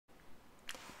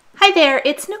Hi there,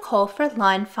 it's Nicole for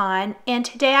Lawn Fawn, and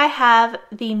today I have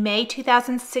the May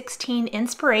 2016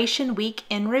 Inspiration Week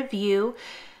in review.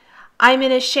 I'm going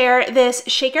to share this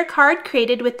shaker card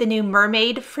created with the new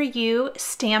Mermaid for You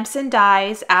stamps and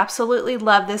dies. Absolutely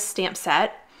love this stamp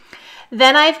set.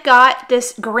 Then I've got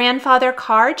this grandfather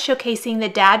card showcasing the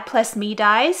Dad plus Me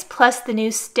dies plus the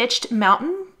new stitched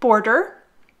mountain border.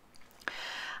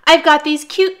 I've got these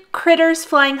cute critters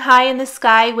flying high in the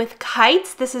sky with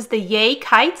kites. This is the Yay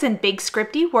Kites in big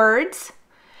scripty words.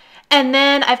 And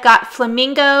then I've got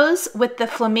flamingos with the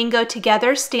Flamingo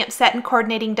Together stamp set and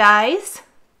coordinating dies.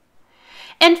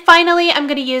 And finally, I'm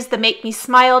going to use the Make Me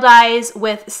Smile dies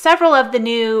with several of the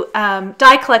new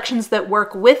die collections that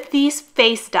work with these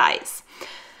face dies.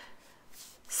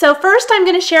 So first I'm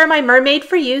going to share my Mermaid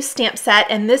for You stamp set,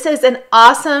 and this is an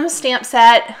awesome stamp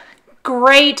set.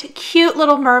 Great, cute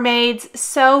little mermaids,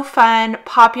 so fun,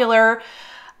 popular.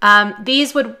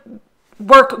 These would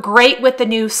work great with the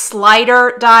new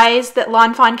slider dies that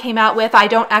Lawn Fawn came out with. I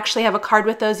don't actually have a card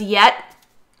with those yet,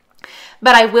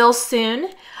 but I will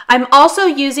soon. I'm also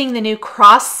using the new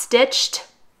cross-stitched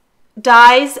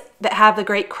dies that have the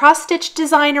great cross-stitch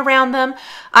design around them.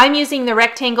 I'm using the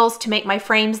rectangles to make my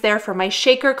frames there for my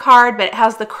shaker card, but it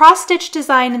has the cross-stitch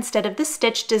design instead of the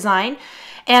stitch design.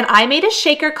 And I made a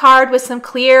shaker card with some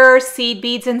clear seed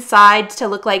beads inside to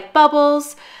look like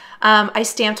bubbles. I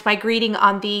stamped my greeting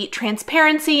on the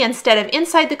transparency instead of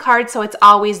inside the card so it's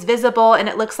always visible and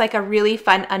it looks like a really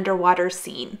fun underwater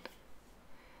scene.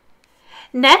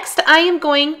 Next, I am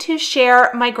going to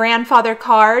share my grandfather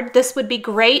card. This would be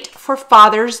great for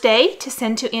Father's Day to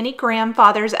send to any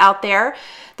grandfathers out there.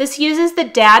 This uses the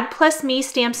Dad plus Me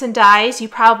stamps and dies. You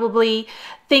probably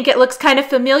think it looks kind of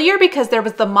familiar because there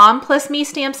was the Mom plus Me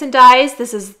stamps and dies.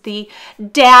 This is the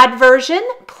Dad version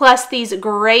plus these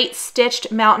great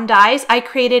stitched mountain dies. I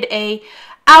created a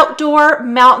outdoor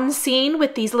mountain scene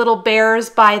with these little bears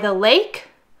by the lake,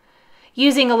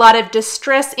 using a lot of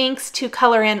distress inks to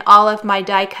color in all of my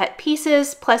die cut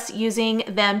pieces, plus using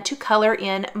them to color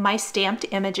in my stamped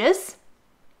images.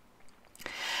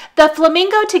 The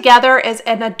Flamingo Together is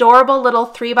an adorable little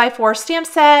 3x4 stamp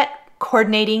set,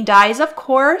 coordinating dies of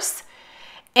course,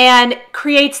 and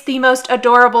creates the most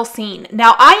adorable scene.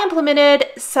 Now I implemented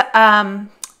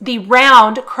the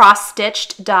round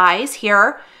cross-stitched dies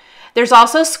here. There's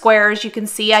also squares. You can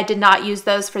see I did not use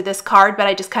those for this card, but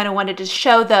I just kind of wanted to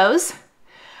show those.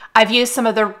 I've used some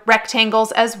of the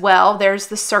rectangles as well. There's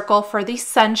the circle for the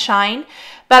sunshine,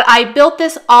 but I built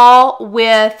this all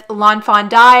with Lawn Fawn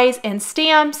dies and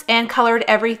stamps and colored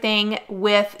everything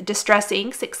with distress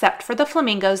inks except for the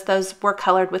flamingos. Those were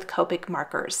colored with Copic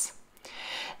markers.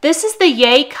 This is the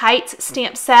Yay Kites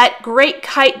stamp set. Great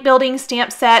kite building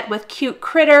stamp set with cute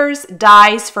critters,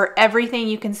 dies for everything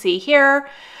you can see here.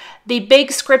 The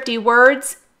big scripty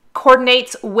words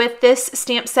coordinates with this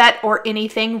stamp set or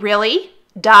anything really.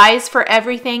 Dies for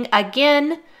everything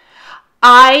again.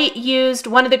 I used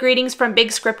one of the greetings from Big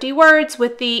Scripty Words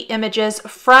with the images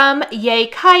from Yay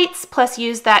Kites, plus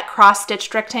used that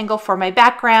cross-stitched rectangle for my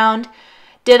background.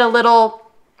 Did a little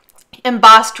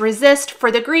embossed resist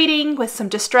for the greeting with some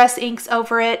distress inks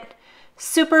over it.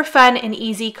 Super fun and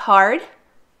easy card.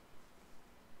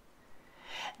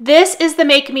 This is the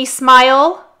Make Me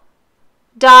Smile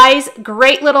dies.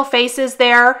 Great little faces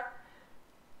there.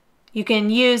 You can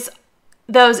use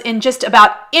those in just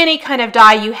about any kind of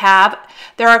die you have.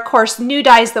 There are, of course, new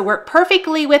dies that work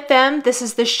perfectly with them. This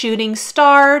is the Shooting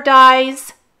Star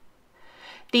dies,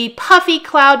 the Puffy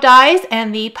Cloud dies,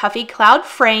 and the Puffy Cloud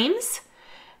frames,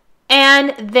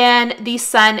 and then the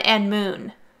Sun and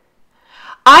Moon.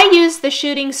 I use the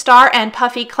Shooting Star and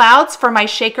Puffy Clouds for my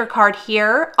shaker card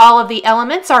here. All of the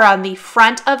elements are on the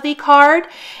front of the card,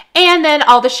 and then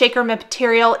all the shaker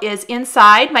material is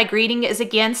inside. My greeting is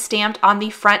again stamped on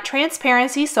the front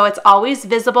transparency, so it's always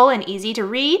visible and easy to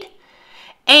read.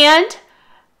 And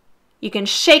you can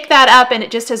shake that up and it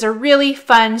just is a really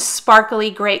fun, sparkly,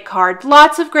 great card.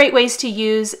 Lots of great ways to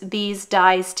use these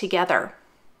dies together.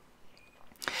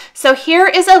 So here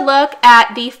is a look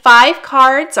at the 5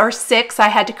 cards, or 6, I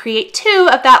had to create 2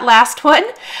 of that last one,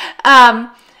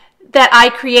 that I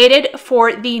created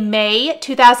for the May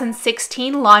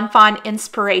 2016 Lawn Fawn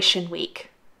Inspiration Week.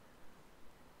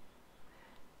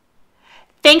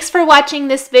 Thanks for watching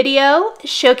this video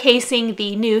showcasing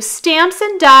the new stamps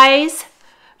and dies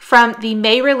from the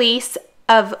May release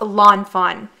of Lawn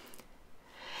Fawn.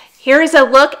 Here is a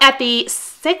look at the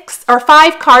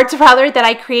 5 cards rather that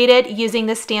I created using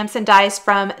the stamps and dies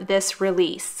from this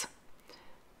release.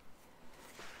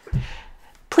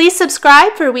 Please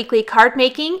subscribe for weekly card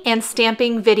making and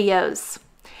stamping videos.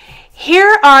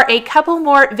 Here are a couple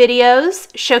more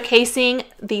videos showcasing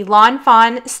the Lawn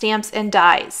Fawn stamps and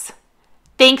dies.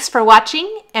 Thanks for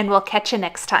watching, and we'll catch you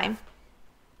next time.